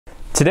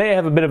Today I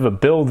have a bit of a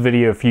build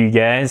video for you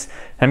guys.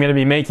 I'm going to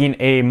be making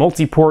a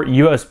multi-port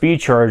USB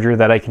charger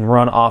that I can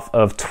run off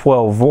of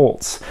 12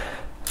 volts.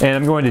 And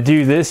I'm going to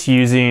do this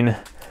using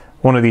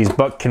one of these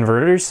buck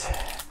converters,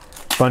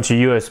 a bunch of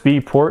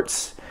USB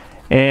ports,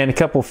 and a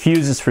couple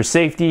fuses for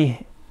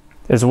safety,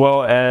 as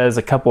well as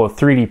a couple of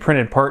 3D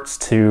printed parts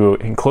to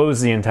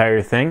enclose the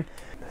entire thing.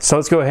 So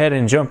let's go ahead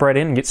and jump right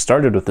in and get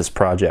started with this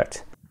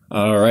project.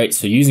 Alright,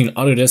 so using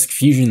Autodesk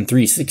Fusion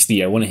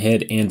 360, I went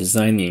ahead and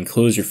designed the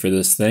enclosure for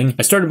this thing.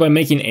 I started by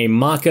making a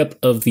mock-up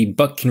of the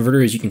buck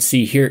converter. As you can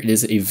see here, it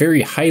is a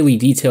very highly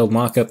detailed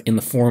mock-up in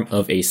the form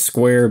of a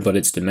square, but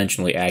it's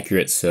dimensionally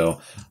accurate,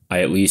 so I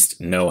at least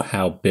know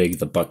how big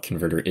the buck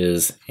converter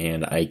is,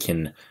 and I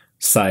can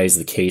size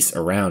the case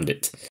around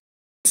it.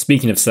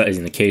 Speaking of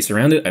sizing the case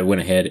around it, I went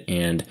ahead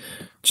and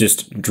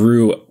just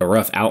drew a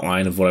rough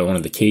outline of what I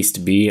wanted the case to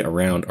be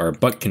around our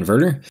buck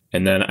converter,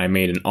 and then I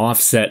made an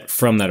offset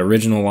from that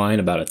original line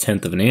about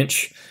 1/10 of an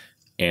inch,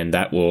 and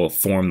that will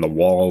form the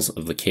walls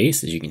of the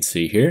case, as you can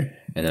see here.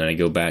 And then I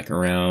go back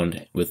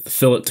around with the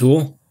fillet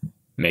tool,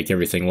 make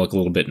everything look a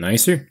little bit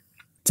nicer.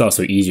 It's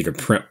also easier to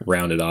print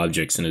rounded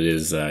objects than it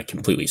is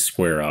completely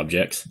square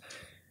objects.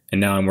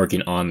 And now I'm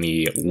working on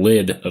the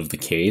lid of the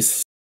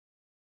case.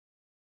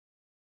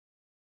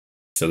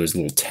 So there's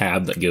a little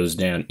tab that goes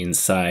down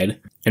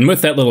inside. And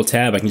with that little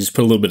tab, I can just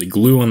put a little bit of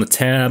glue on the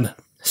tab,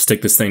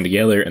 stick this thing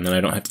together, and then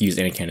I don't have to use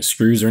any kind of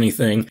screws or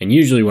anything. And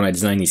usually when I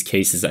design these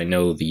cases, I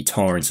know the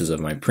tolerances of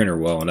my printer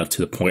well enough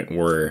to the point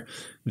where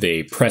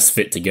they press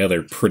fit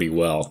together pretty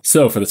well.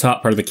 So for the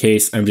top part of the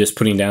case, I'm just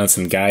putting down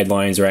some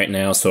guidelines right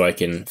now so I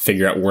can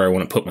figure out where I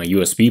want to put my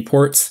USB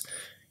ports.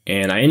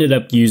 And I ended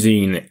up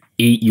using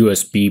 8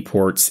 USB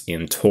ports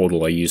in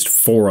total. I used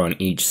 4 on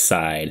each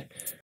side.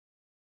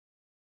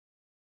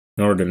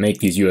 In order to make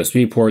these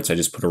USB ports, I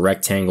just put a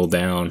rectangle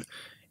down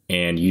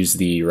and use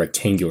the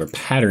rectangular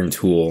pattern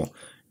tool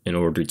in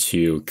order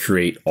to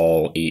create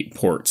all 8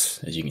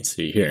 ports, as you can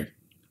see here.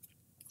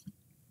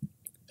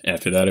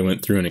 After that, I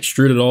went through and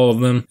extruded all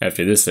of them.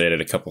 After this, I added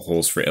a couple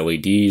holes for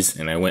LEDs,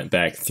 and I went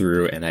back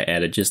through and I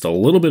added just a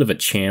little bit of a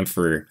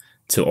chamfer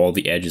to all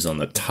the edges on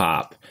the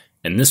top.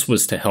 And this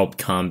was to help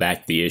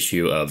combat the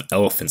issue of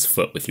elephant's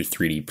foot with your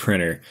 3D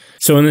printer.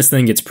 So when this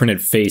thing gets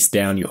printed face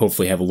down, you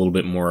hopefully have a little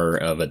bit more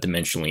of a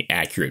dimensionally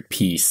accurate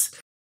piece.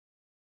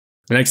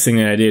 The next thing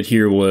that I did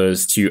here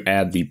was to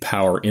add the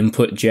power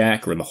input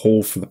jack, or the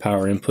hole for the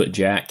power input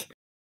jack.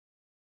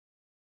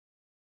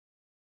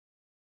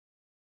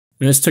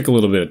 And this took a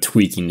little bit of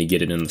tweaking to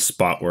get it in the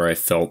spot where I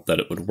felt that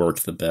it would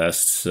work the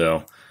best,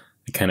 so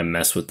I kind of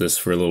messed with this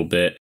for a little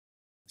bit.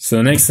 So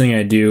the next thing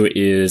I do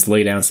is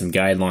lay down some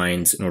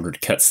guidelines in order to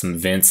cut some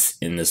vents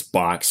in this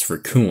box for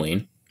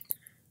cooling.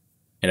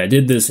 And I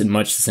did this in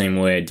much the same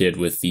way I did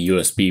with the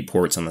USB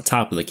ports on the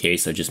top of the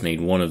case. I just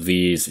made one of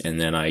these, and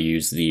then I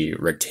used the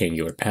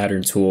rectangular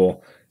pattern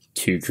tool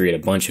to create a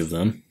bunch of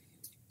them.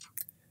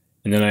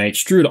 And then I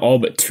extruded all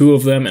but 2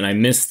 of them, and I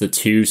missed the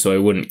 2 so I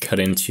wouldn't cut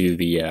into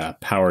the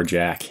power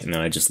jack. And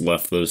then I just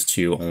left those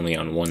 2 only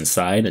on one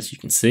side, as you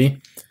can see.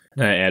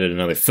 I added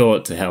another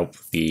fillet to help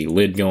the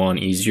lid go on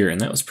easier,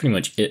 and that was pretty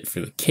much it for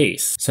the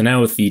case. So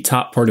now with the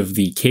top part of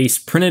the case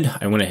printed,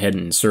 I went ahead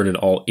and inserted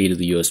all 8 of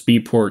the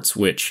USB ports,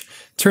 which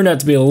turned out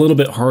to be a little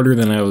bit harder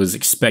than I was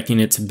expecting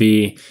it to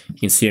be. You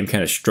can see I'm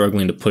kind of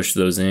struggling to push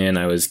those in.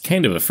 I was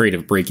kind of afraid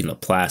of breaking the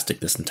plastic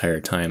this entire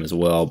time as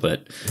well,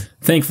 but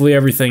thankfully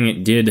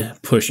everything did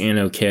push in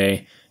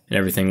okay, and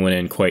everything went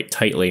in quite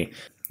tightly.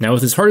 Now,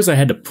 with as hard as I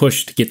had to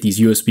push to get these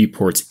USB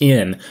ports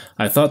in,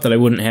 I thought that I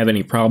wouldn't have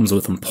any problems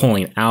with them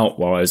pulling out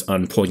while I was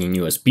unplugging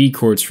USB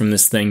cords from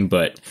this thing,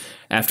 but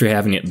after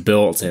having it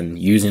built and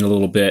using it a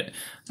little bit,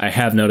 I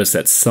have noticed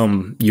that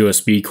some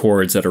USB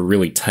cords that are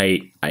really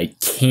tight, I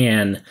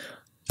can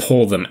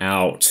pull them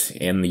out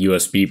and the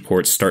USB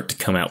ports start to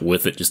come out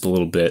with it just a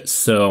little bit.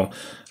 So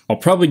I'll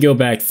probably go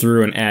back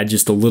through and add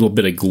just a little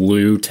bit of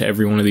glue to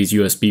every one of these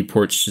USB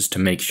ports just to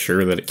make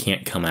sure that it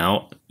can't come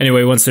out.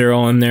 Anyway, once they're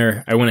all in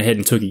there, I went ahead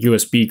and took a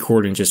USB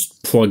cord and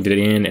just plugged it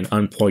in and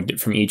unplugged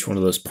it from each one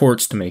of those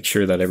ports to make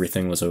sure that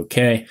everything was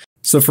okay.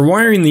 So for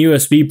wiring the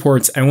USB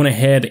ports, I went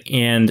ahead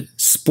and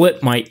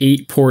split my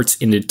 8 ports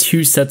into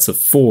 2 sets of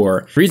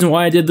 4. The reason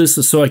why I did this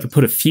is so I could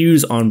put a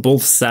fuse on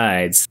both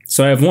sides.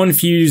 So I have one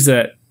fuse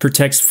that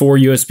protects 4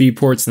 USB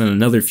ports and then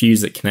another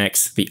fuse that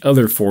connects the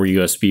other 4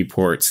 USB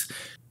ports.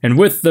 And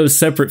with those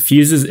separate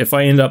fuses, if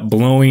I end up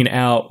blowing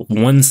out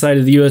one side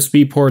of the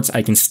USB ports,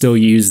 I can still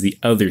use the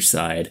other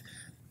side.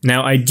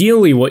 Now,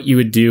 ideally what you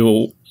would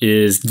do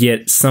is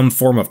get some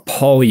form of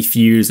poly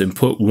fuse and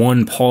put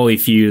one poly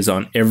fuse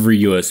on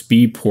every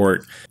USB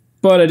port.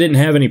 But I didn't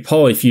have any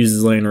poly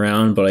fuses laying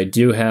around, but I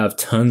do have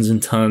tons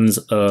and tons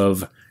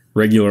of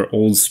regular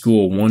old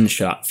school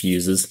one-shot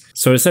fuses.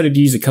 So I decided to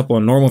use a couple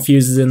of normal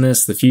fuses in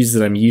this. The fuses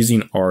that I'm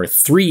using are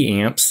 3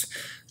 amps.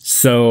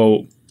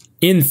 So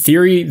In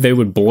theory, they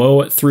would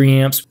blow at 3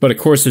 amps, but of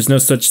course there's no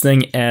such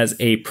thing as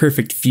a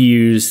perfect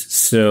fuse,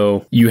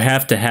 so you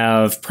have to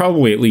have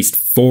probably at least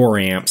 4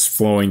 amps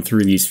flowing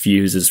through these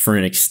fuses for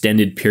an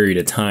extended period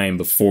of time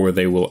before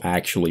they will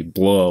actually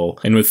blow.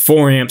 And with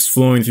 4 amps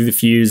flowing through the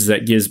fuse,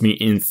 that gives me,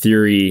 in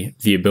theory,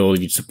 the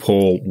ability to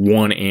pull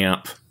 1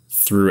 amp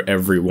through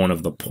every one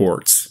of the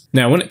ports.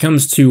 Now, when it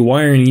comes to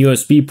wiring a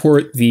USB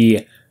port,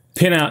 the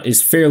pinout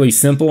is fairly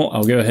simple.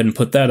 I'll go ahead and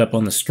put that up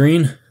on the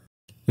screen.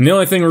 And the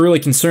only thing we're really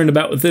concerned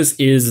about with this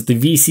is the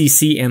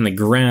VCC and the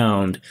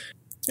ground.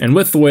 And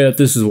with the way that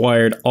this is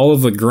wired, all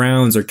of the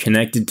grounds are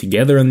connected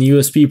together on the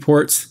USB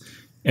ports,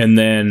 and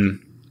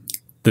then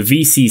the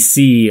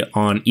VCC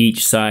on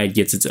each side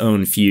gets its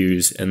own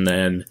fuse, and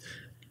then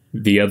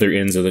the other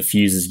ends of the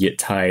fuses get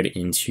tied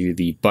into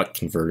the buck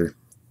converter.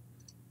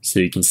 So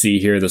you can see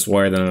here, this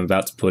wire that I'm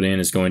about to put in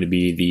is going to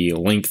be the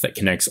link that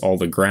connects all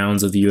the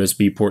grounds of the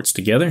USB ports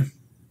together.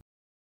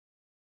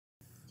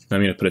 I'm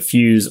going to put a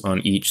fuse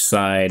on each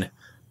side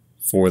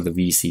for the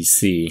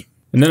VCC.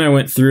 And then I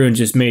went through and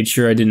just made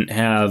sure I didn't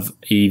have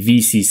a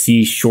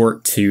VCC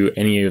short to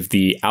any of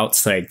the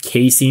outside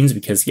casings,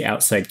 because the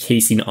outside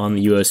casing on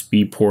the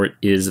USB port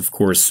is, of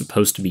course,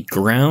 supposed to be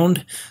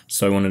ground.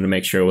 So I wanted to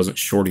make sure I wasn't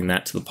shorting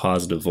that to the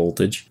positive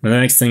voltage. And the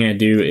next thing I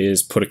do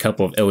is put a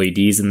couple of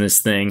LEDs in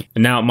this thing.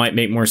 And now it might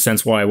make more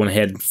sense why I went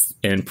ahead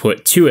and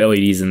put 2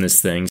 LEDs in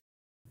this thing.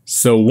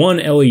 So 1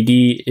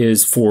 LED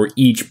is for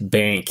each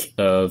bank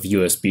of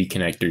USB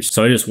connectors.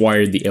 So I just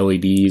wired the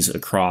LEDs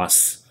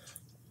across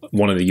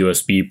one of the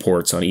USB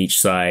ports on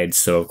each side.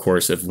 So of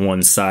course, if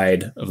one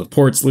side of the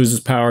ports loses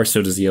power,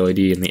 so does the LED,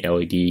 and the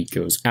LED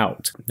goes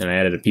out. Then I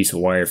added a piece of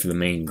wire for the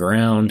main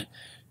ground,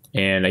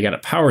 and I got a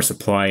power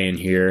supply in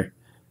here,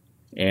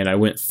 and I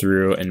went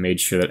through and made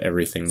sure that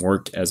everything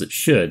worked as it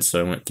should. So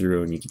I went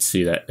through, and you can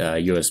see that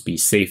USB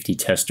safety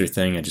tester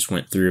thing. I just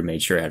went through,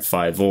 made sure I had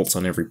 5 volts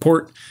on every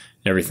port,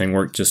 and everything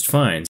worked just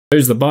fine.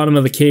 There's the bottom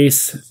of the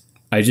case.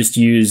 I just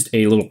used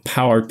a little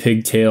power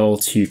pigtail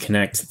to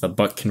connect the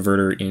buck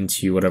converter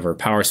into whatever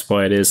power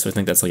supply it is. So I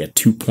think that's like a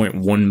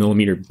 2.1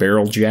 millimeter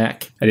barrel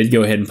jack. I did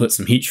go ahead and put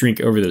some heat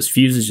shrink over those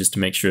fuses just to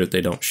make sure that they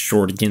don't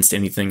short against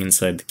anything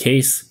inside the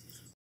case.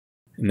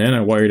 And then I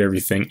wired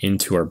everything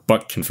into our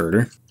buck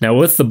converter. Now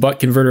with the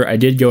buck converter, I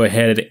did go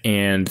ahead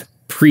and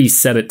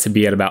preset it to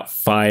be at about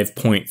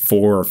 5.4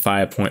 or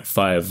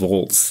 5.5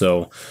 volts.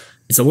 So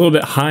it's a little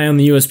bit high on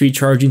the USB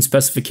charging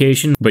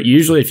specification, but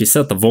usually if you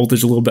set the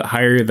voltage a little bit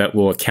higher, that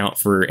will account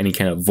for any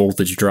kind of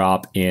voltage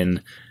drop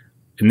in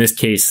this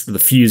case, the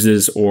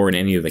fuses, or in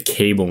any of the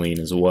cabling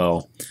as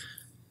well.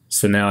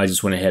 So now I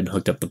just went ahead and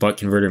hooked up the buck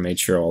converter, made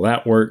sure all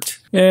that worked.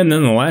 And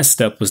then the last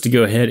step was to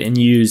go ahead and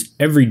use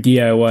every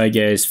DIY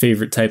guy's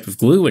favorite type of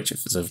glue, which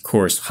is of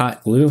course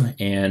hot glue,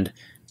 and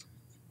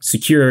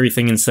secure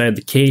everything inside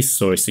the case.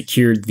 So I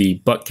secured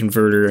the buck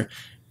converter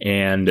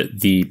and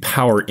the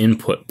power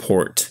input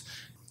port.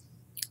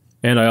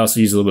 And I also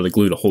used a little bit of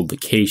glue to hold the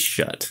case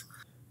shut.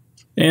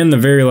 And the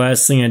very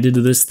last thing I did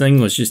to this thing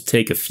was just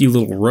take a few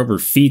little rubber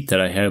feet that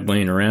I had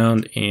laying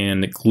around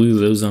and glue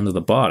those onto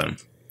the bottom.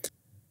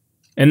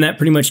 And that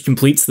pretty much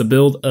completes the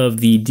build of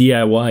the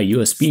DIY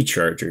USB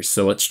charger.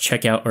 So let's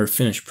check out our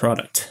finished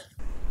product.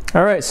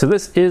 All right, so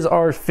this is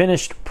our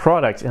finished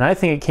product, and I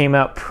think it came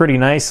out pretty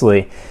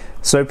nicely.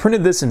 So I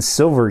printed this in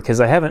silver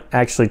because I haven't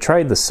actually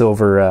tried the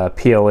silver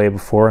PLA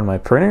before in my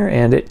printer,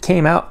 and it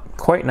came out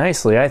quite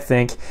nicely, I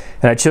think.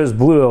 And I chose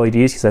blue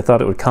LEDs because I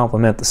thought it would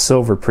complement the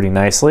silver pretty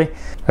nicely.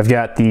 I've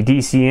got the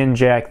DC in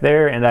jack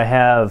there, and I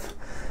have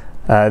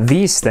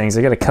these things.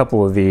 I got a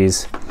couple of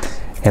these,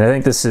 and I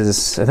think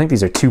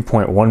these are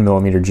 2.1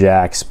 millimeter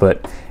jacks.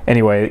 But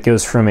anyway, it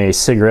goes from a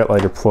cigarette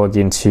lighter plug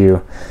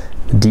into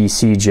the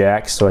DC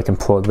jack, so I can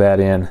plug that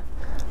in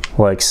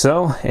like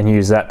so and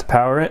use that to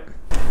power it.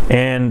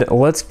 And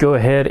let's go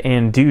ahead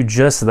and do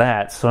just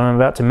that. So I'm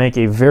about to make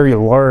a very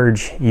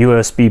large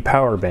USB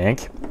power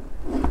bank.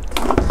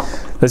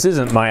 This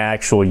isn't my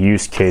actual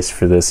use case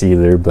for this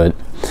either, but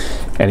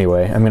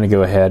anyway, I'm going to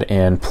go ahead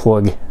and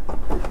plug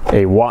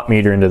a watt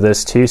meter into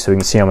this too, so we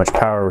can see how much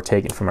power we're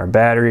taking from our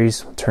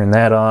batteries. I'll turn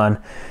that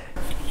on,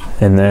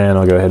 and then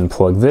I'll go ahead and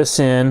plug this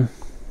in.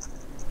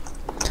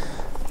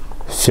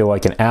 Feel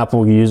like an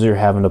Apple user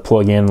having to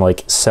plug in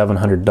like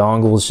 700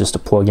 dongles just to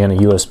plug in a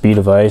USB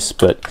device,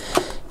 but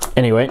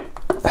anyway,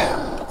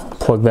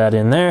 plug that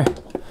in there.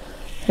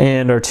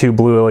 And our 2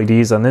 blue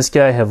LEDs on this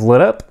guy have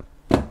lit up.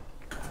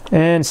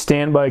 And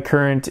standby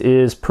current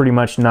is pretty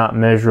much not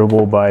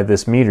measurable by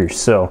this meter.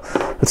 So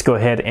let's go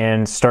ahead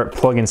and start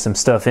plugging some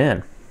stuff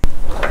in.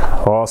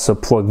 I'll also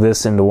plug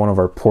this into one of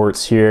our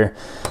ports here.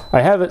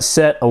 I have it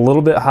set a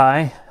little bit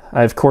high.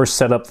 I of course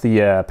set up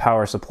the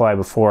power supply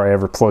before I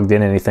ever plugged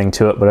in anything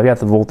to it, but I got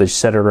the voltage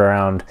set at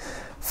around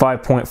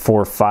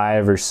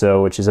 5.45 or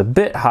so, which is a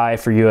bit high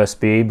for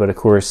USB, but of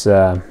course,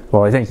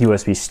 well, I think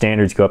USB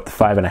standards go up to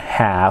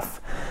 5.5,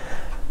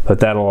 but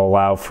that'll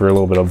allow for a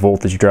little bit of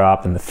voltage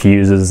drop in the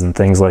fuses and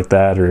things like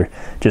that, or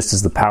just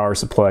as the power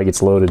supply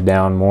gets loaded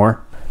down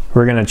more.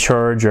 We're going to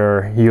charge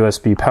our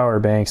USB power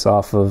banks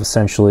off of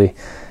essentially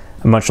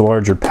a much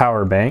larger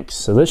power bank.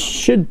 So this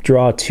should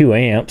draw 2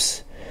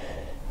 amps.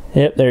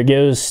 Yep, there it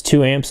goes,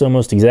 2 amps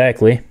almost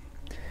exactly.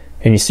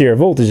 And you see our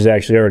voltage has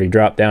actually already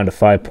dropped down to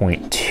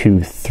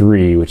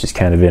 5.23, which is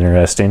kind of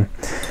interesting.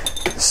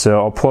 So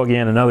I'll plug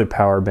in another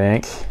power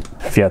bank.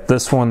 I've got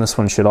this one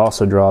should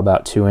also draw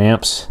about 2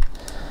 amps.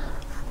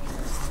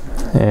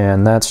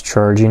 And that's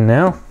charging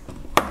now.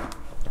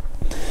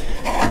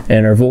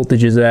 And our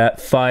voltage is at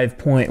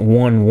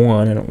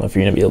 5.11. I don't know if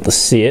you're gonna be able to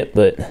see it,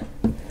 but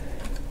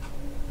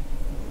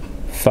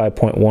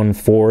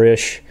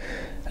 5.14-ish.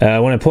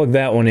 When I plugged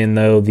that one in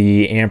though,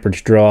 the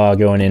amperage draw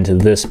going into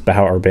this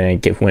power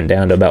bank, it went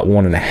down to about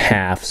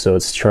 1.5, so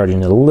it's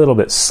charging a little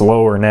bit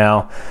slower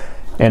now.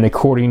 And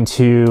according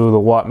to the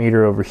watt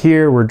meter over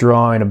here, we're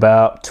drawing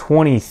about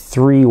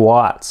 23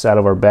 watts out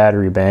of our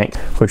battery bank,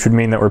 which would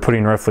mean that we're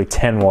putting roughly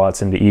 10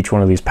 watts into each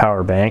one of these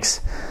power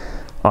banks,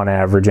 on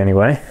average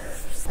anyway.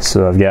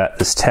 So I've got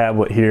this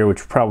tablet here,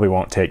 which probably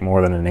won't take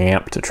more than 1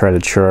 amp to try to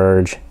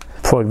charge.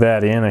 Plug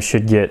that in, I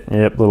should get,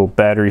 yep, little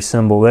battery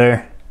symbol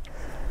there.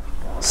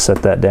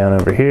 Set that down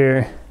over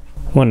here.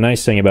 One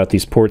nice thing about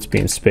these ports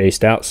being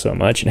spaced out so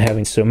much and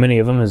having so many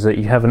of them is that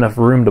you have enough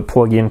room to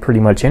plug in pretty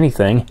much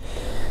anything,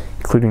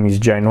 including these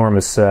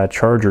ginormous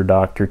charger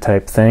doctor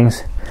type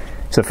things,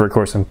 except for, of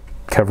course, I'm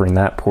covering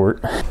that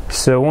port.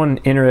 So one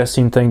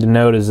interesting thing to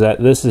note is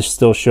that this is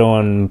still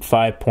showing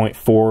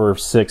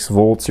 5.46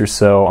 volts or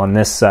so on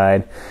this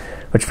side,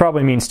 which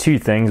probably means 2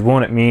 things.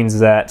 One, it means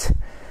that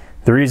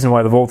the reason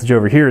why the voltage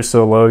over here is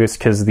so low is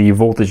because the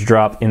voltage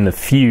drop in the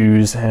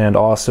fuse, and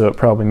also it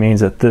probably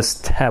means that this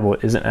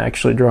tablet isn't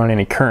actually drawing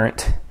any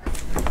current.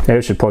 Maybe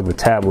I should plug the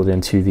tablet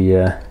into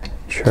the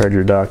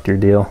charger doctor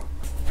deal.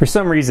 For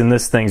some reason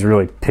this thing's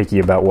really picky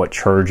about what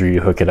charger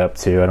you hook it up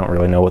to. I don't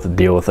really know what the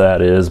deal with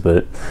that is,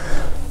 but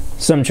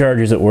some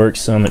chargers it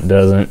works, some it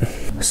doesn't.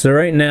 So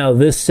right now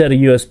this set of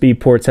USB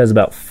ports has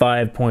about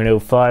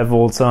 5.05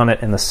 volts on it,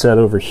 and the set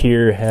over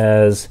here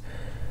has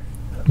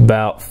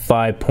about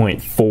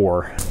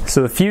 5.4.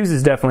 So the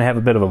fuses definitely have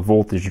a bit of a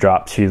voltage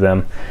drop to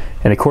them,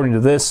 and according to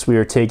this we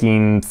are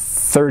taking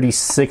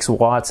 36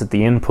 watts at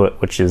the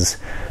input, which is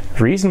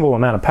a reasonable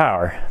amount of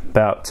power,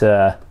 about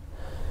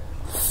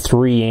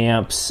 3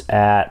 amps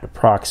at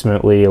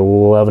approximately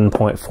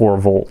 11.4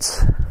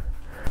 volts.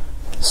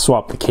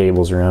 Swap the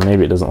cables around,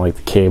 maybe it doesn't like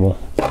the cable.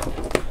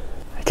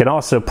 I can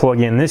also plug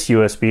in this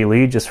USB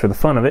lead just for the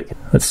fun of it.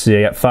 Let's see,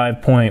 I got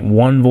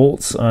 5.1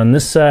 volts on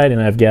this side,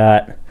 and I've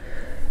got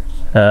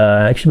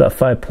actually about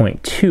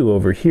 5.2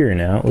 over here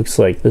now. It looks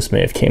like this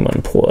may have came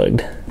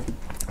unplugged.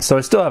 So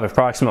I still have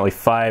approximately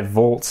 5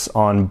 volts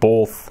on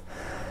both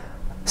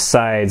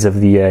sides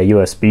of the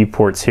USB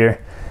ports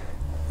here.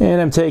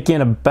 And I'm taking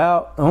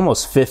about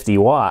almost 50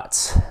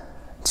 watts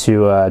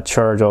to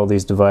charge all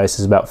these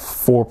devices, about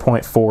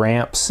 4.4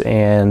 amps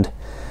and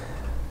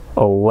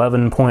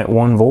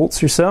 11.1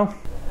 volts or so.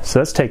 So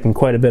that's taking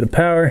quite a bit of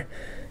power.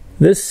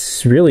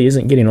 This really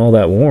isn't getting all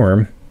that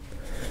warm.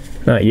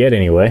 Not yet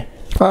anyway.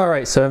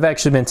 Alright, so I've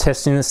actually been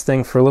testing this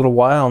thing for a little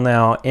while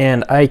now,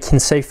 and I can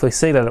safely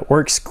say that it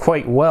works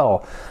quite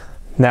well.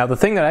 Now the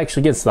thing that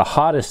actually gets the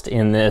hottest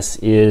in this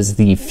is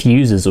the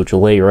fuses, which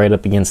will lay right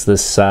up against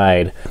this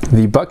side.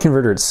 The buck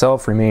converter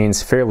itself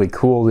remains fairly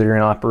cool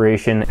during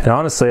operation, and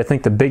honestly I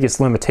think the biggest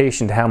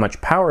limitation to how much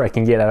power I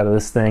can get out of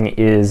this thing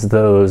is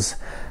those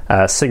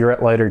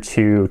cigarette lighter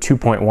to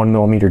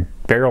 2.1mm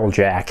barrel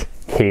jack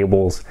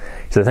cables.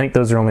 So I think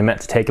those are only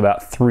meant to take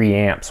about 3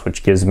 amps,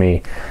 which gives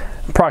me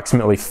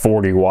approximately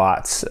 40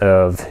 watts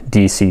of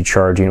DC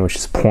charging, which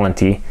is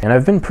plenty. And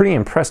I've been pretty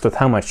impressed with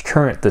how much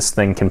current this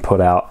thing can put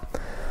out.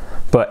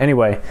 But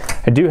anyway,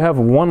 I do have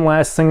one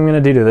last thing I'm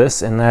going to do to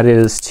this, and that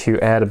is to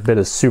add a bit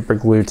of super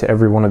glue to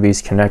every one of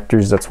these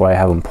connectors. That's why I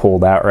have them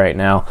pulled out right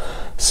now.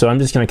 So I'm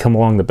just going to come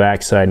along the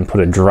back side and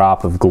put a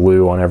drop of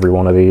glue on every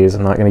one of these.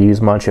 I'm not going to use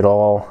much at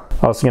all.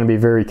 Also going to be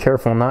very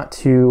careful not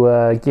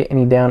to get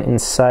any down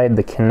inside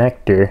the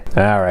connector.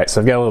 Alright, so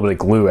I've got a little bit of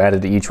glue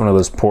added to each one of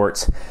those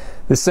ports.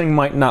 This thing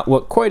might not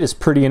look quite as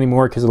pretty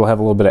anymore because it'll have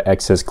a little bit of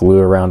excess glue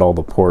around all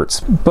the ports,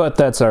 but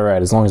that's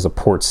alright as long as the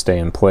ports stay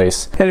in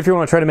place. And if you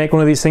want to try to make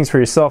one of these things for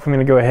yourself, I'm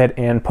going to go ahead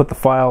and put the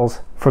files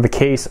for the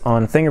case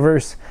on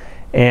Thingiverse,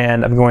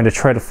 and I'm going to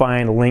try to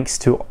find links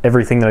to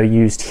everything that I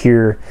used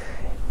here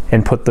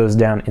and put those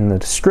down in the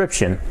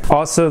description.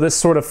 Also, this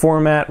sort of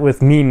format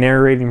with me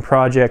narrating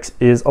projects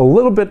is a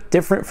little bit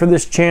different for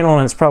this channel,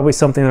 and it's probably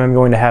something that I'm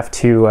going to have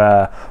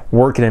to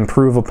work and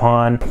improve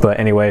upon. But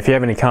anyway, if you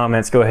have any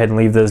comments, go ahead and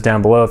leave those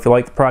down below. If you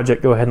like the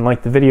project, go ahead and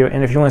like the video,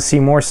 and if you want to see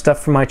more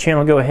stuff from my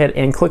channel, go ahead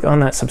and click on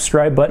that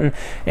subscribe button,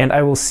 and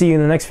I will see you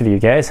in the next video,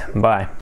 guys. Bye.